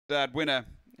that winner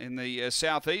in the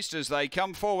southeast as they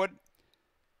come forward.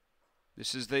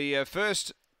 This is the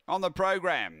first on the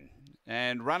program,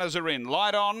 and runners are in.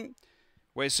 Light on.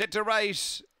 We're set to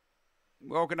race.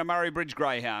 Welcome to Murray-Bridge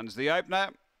Greyhounds. The opener,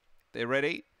 they're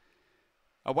ready.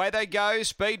 Away they go.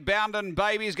 Speed Bound and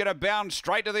Baby is going to bound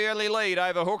straight to the early lead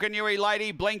over Hookanui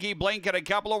Lady, Blinky Blink, and a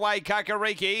couple away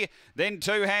Kakariki. Then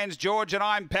Two Hands George and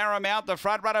I'm Paramount. The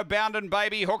front runner Bound and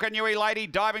Baby, Hookanui Lady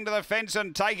diving to the fence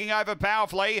and taking over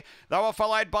powerfully. They were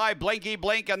followed by Blinky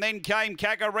Blink and then came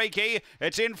Kakariki.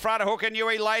 It's in front,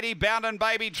 Hookanui Lady, Bound and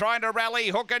Baby trying to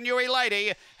rally. Hookanui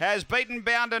Lady has beaten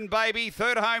Bound and Baby.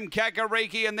 Third home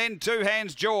Kakariki and then Two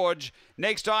Hands George.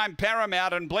 Next time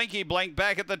Paramount and Blinky Blink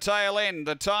back at the tail end.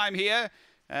 The time here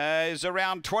is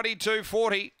around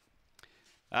 22:40.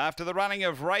 After the running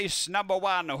of race number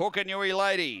 1, Hookanui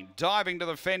Lady diving to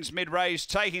the fence mid-race,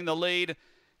 taking the lead.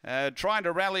 Trying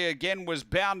to rally again was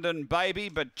Bound and Baby,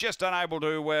 but just unable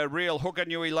to reel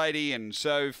Hookanui Lady in.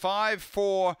 So 5,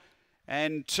 4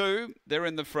 and 2, they're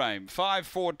in the frame. 5,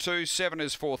 4, 2, 7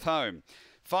 is fourth home.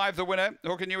 5 the winner,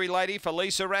 Hookanui Lady for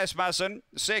Lisa Rasmussen.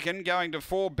 Second going to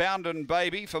 4, Bound and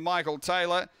Baby for Michael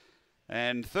Taylor.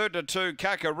 And third to 2,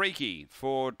 Kakariki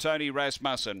for Tony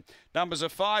Rasmussen. Numbers are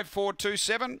 5, 4, 2,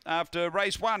 7 after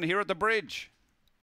race 1 here at the Bridge.